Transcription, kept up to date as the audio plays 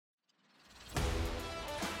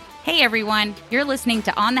Hey everyone, you're listening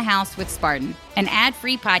to On the House with Spartan, an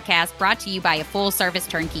ad-free podcast brought to you by a full-service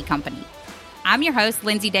turnkey company. I'm your host,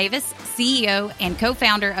 Lindsay Davis, CEO and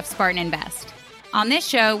co-founder of Spartan Invest. On this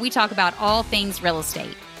show, we talk about all things real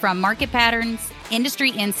estate, from market patterns,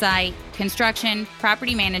 industry insight, construction,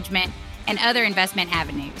 property management, and other investment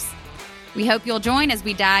avenues. We hope you'll join as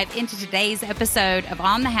we dive into today's episode of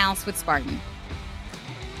On the House with Spartan.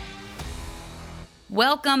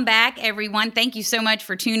 Welcome back, everyone. Thank you so much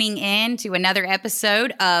for tuning in to another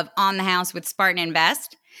episode of On the House with Spartan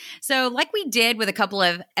Invest. So like we did with a couple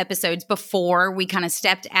of episodes before, we kind of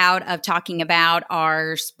stepped out of talking about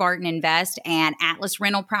our Spartan Invest and Atlas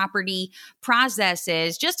rental property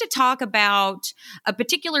processes just to talk about a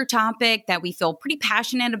particular topic that we feel pretty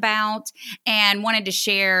passionate about and wanted to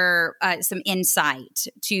share some insight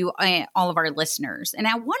to all of our listeners. And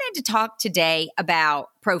I wanted to talk today about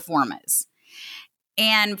pro formas.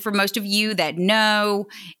 And for most of you that know,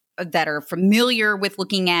 that are familiar with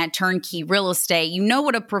looking at turnkey real estate, you know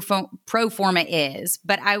what a pro forma is.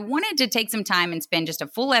 But I wanted to take some time and spend just a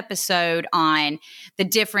full episode on the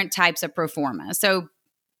different types of pro forma. So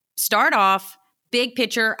start off, big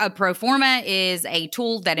picture, a pro forma is a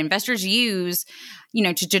tool that investors use,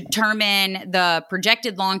 to determine the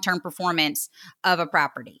projected long-term performance of a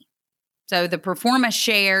property. So the pro forma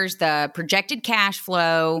shares the projected cash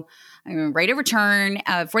flow, rate of return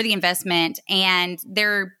for the investment, and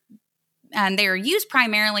they're used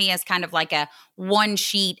primarily as kind of like a one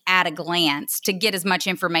sheet at a glance to get as much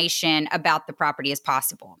information about the property as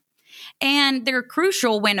possible. And they're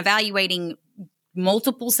crucial when evaluating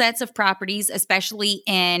multiple sets of properties, especially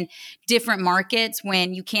in different markets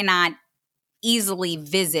when you cannot easily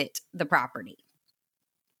visit the property.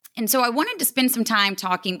 And so I wanted to spend some time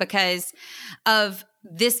talking because of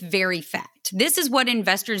this very fact. This is what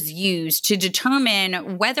investors use to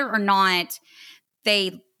determine whether or not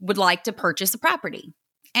they would like to purchase a property.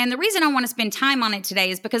 And the reason I want to spend time on it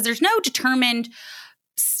today is because there's no determined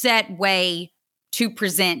set way to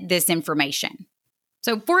present this information.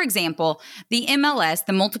 So, for example, the MLS,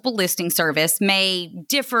 the multiple listing service, may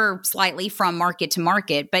differ slightly from market to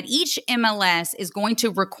market, but each MLS is going to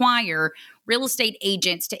require real estate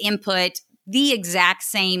agents to input the exact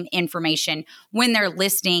same information when they're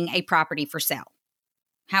listing a property for sale.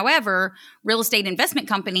 However, real estate investment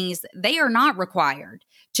companies, they are not required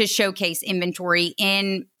to showcase inventory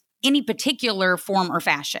in any particular form or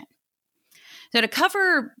fashion. So to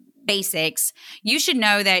cover basics, you should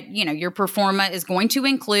know that, your pro forma is going to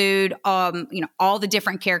include, all the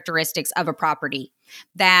different characteristics of a property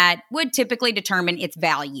that would typically determine its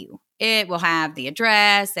value. It will have the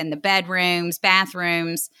address and the bedrooms,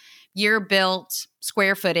 bathrooms, year built,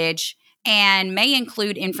 square footage, and may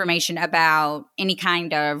include information about any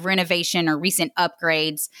kind of renovation or recent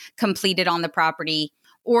upgrades completed on the property,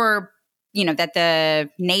 or, that the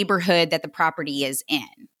neighborhood that the property is in.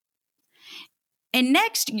 And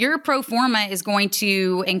next, your pro forma is going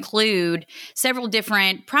to include several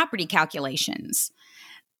different property calculations.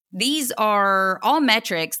 These are all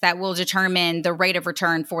metrics that will determine the rate of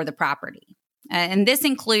return for the property. And this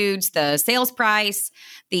includes the sales price,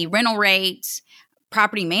 the rental rate,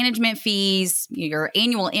 property management fees, your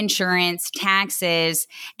annual insurance, taxes,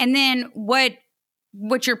 and then what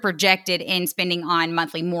you're projected in spending on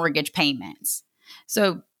monthly mortgage payments.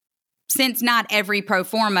 So since not every pro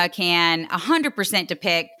forma can 100%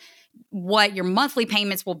 depict what your monthly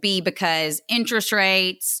payments will be because interest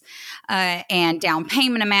rates and down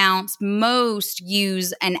payment amounts, most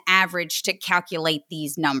use an average to calculate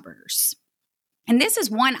these numbers. And this is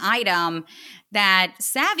one item that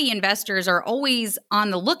savvy investors are always on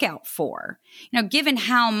the lookout for. Given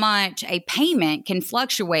how much a payment can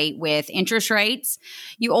fluctuate with interest rates,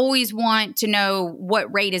 you always want to know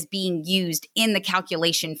what rate is being used in the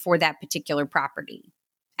calculation for that particular property.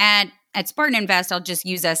 At Spartan Invest, I'll just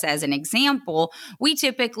use us as an example. We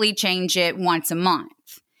typically change it once a month.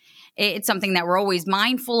 It's something that we're always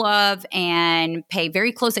mindful of and pay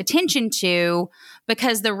very close attention to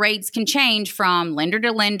because the rates can change from lender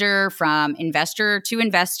to lender, from investor to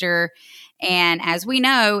investor. And as we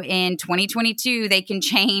know, in 2022, they can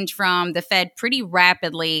change from the Fed pretty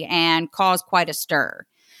rapidly and cause quite a stir.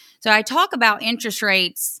 So I talk about interest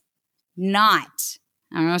rates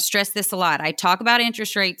I'm going to stress this a lot. I talk about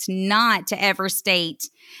interest rates not to ever state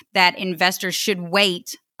that investors should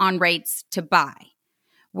wait on rates to buy.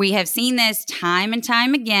 We have seen this time and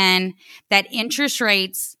time again that interest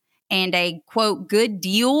rates and a, quote, good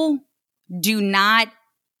deal do not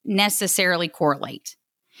necessarily correlate.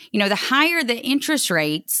 The higher the interest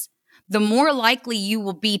rates, the more likely you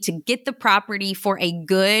will be to get the property for a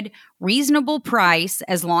good, reasonable price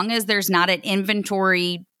as long as there's not an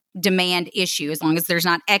inventory demand issue, as long as there's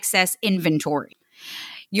not excess inventory.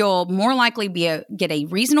 You'll more likely get a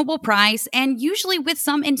reasonable price and usually with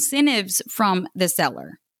some incentives from the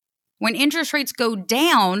seller. When interest rates go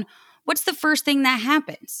down, what's the first thing that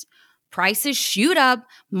happens? Prices shoot up,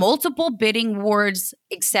 multiple bidding wars,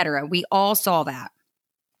 etc. We all saw that.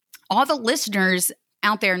 All the listeners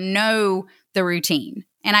out there know the routine.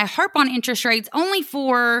 And I harp on interest rates only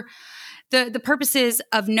for the purposes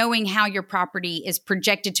of knowing how your property is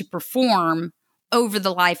projected to perform over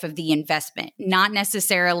the life of the investment, not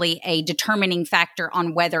necessarily a determining factor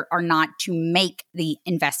on whether or not to make the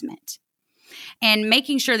investment. And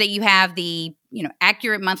making sure that you have the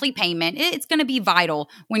accurate monthly payment, it's going to be vital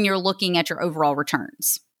when you're looking at your overall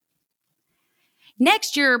returns.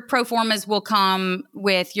 Next, your pro formas will come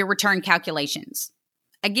with your return calculations.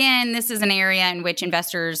 Again, this is an area in which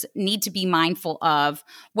investors need to be mindful of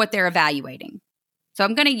what they're evaluating. So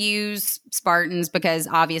I'm going to use Spartans because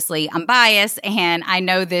obviously I'm biased and I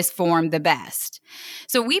know this form the best.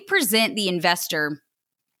 So we present the investor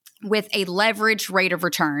with a leveraged rate of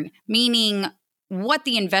return, meaning what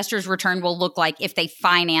the investor's return will look like if they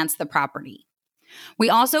finance the property. We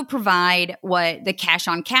also provide what the cash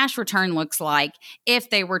on cash return looks like if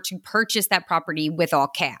they were to purchase that property with all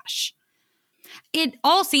cash. It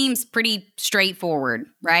all seems pretty straightforward,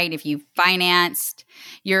 right? If you financed,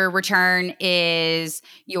 your return is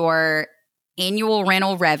your annual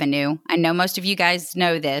rental revenue. I know most of you guys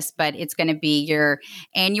know this, but it's going to be your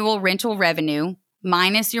annual rental revenue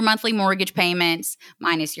minus your monthly mortgage payments,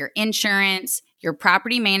 minus your insurance, your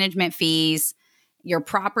property management fees, your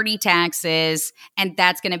property taxes, and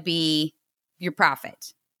that's going to be your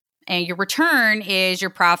profit. And your return is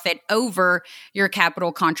your profit over your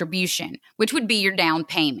capital contribution, which would be your down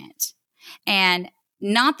payment. And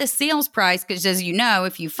not the sales price, because as you know,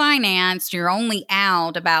 if you finance, you're only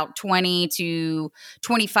out about 20 to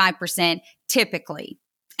 25% typically.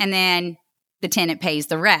 And then the tenant pays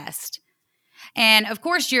the rest. And of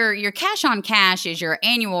course, your cash on cash is your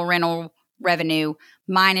annual rental revenue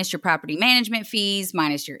minus your property management fees,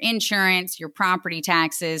 minus your insurance, your property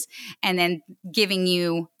taxes, and then giving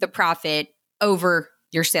you the profit over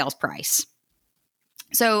your sales price.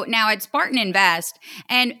 So now at Spartan Invest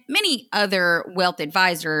and many other wealth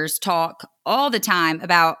advisors talk all the time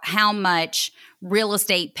about how much real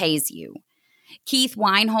estate pays you. Keith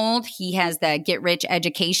Weinhold, he has the Get Rich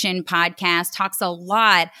Education podcast, talks a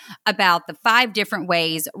lot about the 5 different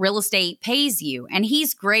ways real estate pays you. And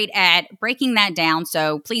he's great at breaking that down.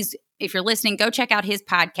 So please, if you're listening, go check out his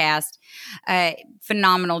podcast.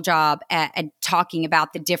 Phenomenal job at talking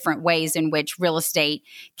about the different ways in which real estate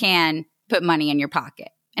can put money in your pocket.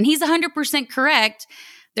 And he's 100% correct.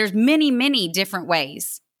 There's many, many different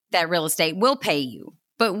ways that real estate will pay you.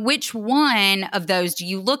 But which one of those do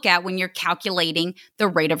you look at when you're calculating the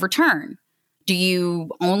rate of return? Do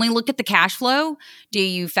you only look at the cash flow? Do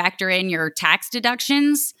you factor in your tax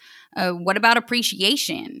deductions? What about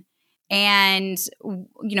appreciation? And,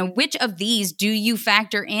 which of these do you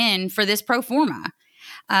factor in for this pro forma?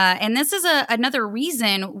 And this is another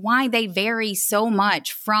reason why they vary so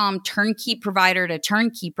much from turnkey provider to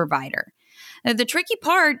turnkey provider. The tricky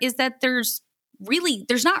part is that there's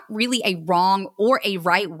not really a wrong or a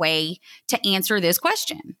right way to answer this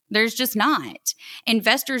question. There's just not.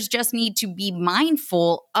 Investors just need to be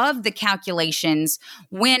mindful of the calculations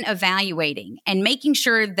when evaluating and making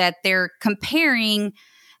sure that they're comparing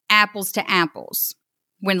apples to apples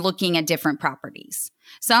when looking at different properties.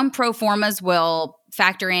 Some pro formas will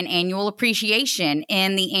factor in annual appreciation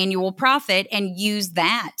in the annual profit and use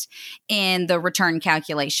that in the return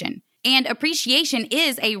calculation. And appreciation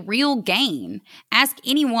is a real gain. Ask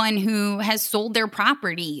anyone who has sold their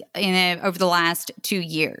property over the last 2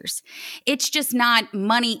 years. It's just not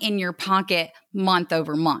money in your pocket month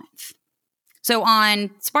over month. So on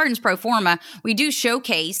Spartan's Pro Forma, we do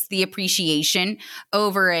showcase the appreciation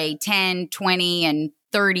over a 10, 20, and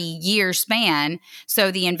 30-year span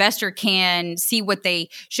so the investor can see what they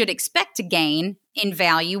should expect to gain in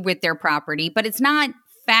value with their property, but it's not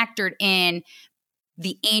factored in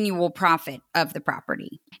the annual profit of the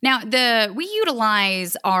property. Now, we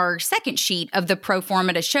utilize our second sheet of the pro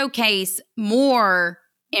forma to showcase more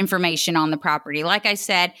information on the property. Like I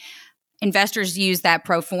said, investors use that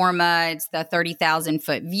pro forma. It's the 30,000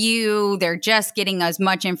 foot view. They're just getting as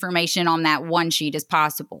much information on that one sheet as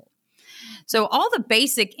possible. So all the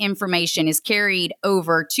basic information is carried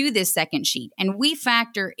over to this second sheet, and we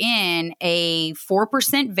factor in a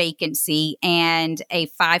 4% vacancy and a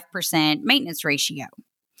 5% maintenance ratio.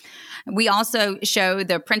 We also show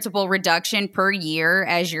the principal reduction per year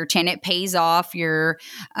as your tenant pays off your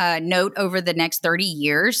note over the next 30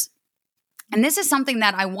 years. And this is something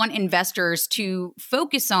that I want investors to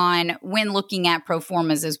focus on when looking at pro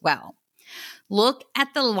formas as well. Look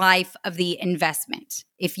at the life of the investment.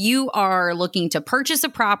 If you are looking to purchase a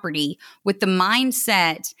property with the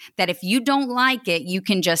mindset that if you don't like it, you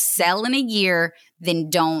can just sell in a year, then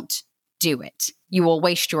don't do it. You will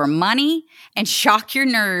waste your money and shock your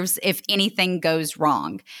nerves if anything goes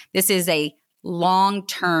wrong. This is a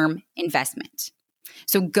long-term investment.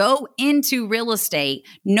 So go into real estate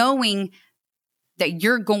knowing that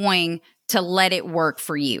you're going to let it work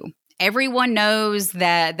for you. Everyone knows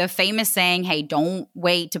that the famous saying, hey, don't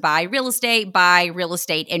wait to buy real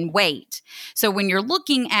estate and wait. So when you're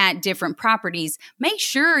looking at different properties, make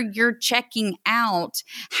sure you're checking out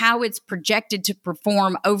how it's projected to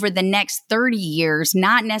perform over the next 30 years,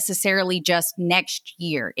 not necessarily just next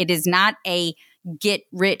year. It is not a get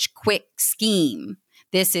rich quick scheme.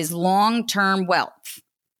 This is long-term wealth.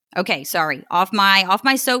 Okay, sorry, off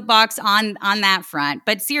my soapbox on that front.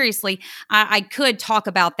 But seriously, I could talk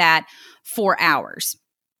about that for hours.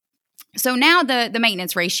 So now the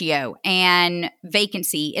maintenance ratio and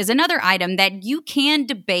vacancy is another item that you can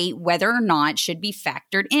debate whether or not should be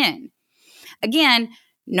factored in. Again,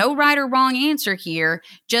 no right or wrong answer here,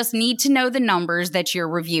 just need to know the numbers that you're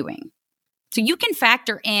reviewing. So you can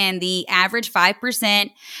factor in the average 5%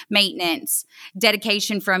 maintenance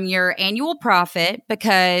dedication from your annual profit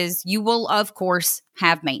because you will, of course,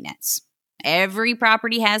 have maintenance. Every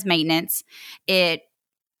property has maintenance. It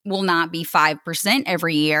will not be 5%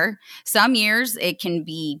 every year. Some years it can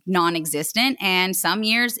be non-existent and some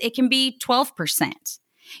years it can be 12%.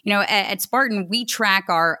 You know, at Spartan, we track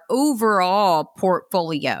our overall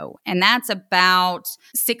portfolio, and that's about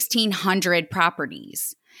 1,600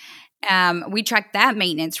 properties. We track that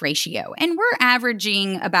maintenance ratio, and we're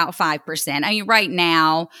averaging about 5%. I mean, right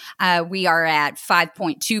now, we are at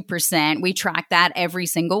 5.2%. We track that every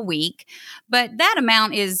single week, but that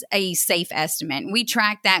amount is a safe estimate. We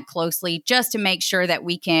track that closely just to make sure that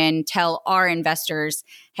we can tell our investors,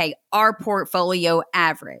 hey, our portfolio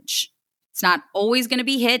average. It's not always going to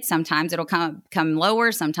be hit. Sometimes it'll come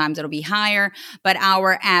lower. Sometimes it'll be higher, but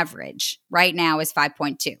our average right now is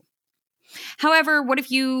 5.2. However, what if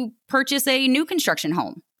you purchase a new construction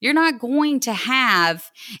home? You're not going to have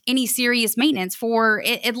any serious maintenance for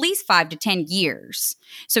at least 5 to 10 years.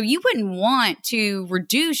 So you wouldn't want to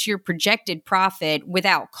reduce your projected profit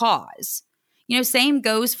without cause. You know, same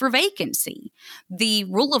goes for vacancy. The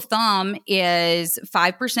rule of thumb is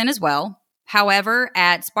 5% as well. However,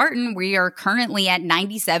 at Spartan, we are currently at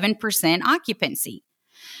 97% occupancy.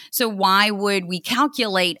 So why would we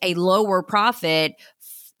calculate a lower profit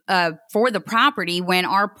for the property when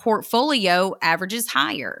our portfolio averages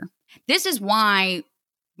higher? This is why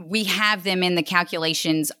we have them in the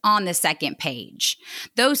calculations on the second page.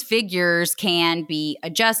 Those figures can be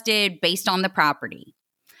adjusted based on the property.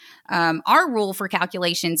 Our rule for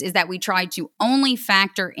calculations is that we try to only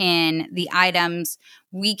factor in the items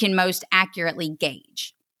we can most accurately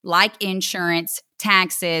gauge, like insurance,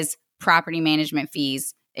 taxes, property management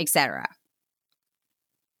fees, etc.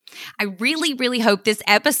 I really, really hope this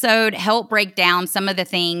episode helped break down some of the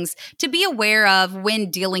things to be aware of when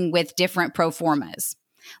dealing with different pro formas.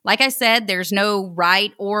 Like I said, there's no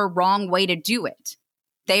right or wrong way to do it.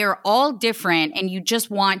 They are all different, and you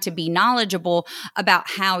just want to be knowledgeable about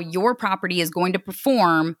how your property is going to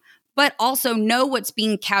perform, but also know what's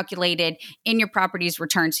being calculated in your property's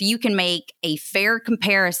return so you can make a fair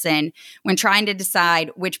comparison when trying to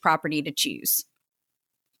decide which property to choose.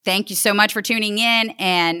 Thank you so much for tuning in,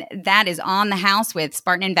 and that is On the House with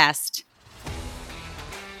Spartan Invest.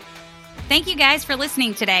 Thank you guys for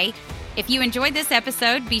listening today. If you enjoyed this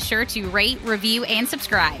episode, be sure to rate, review, and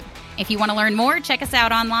subscribe. If you want to learn more, check us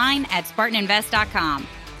out online at SpartanInvest.com.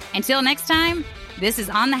 Until next time, this is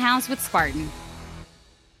On the House with Spartan.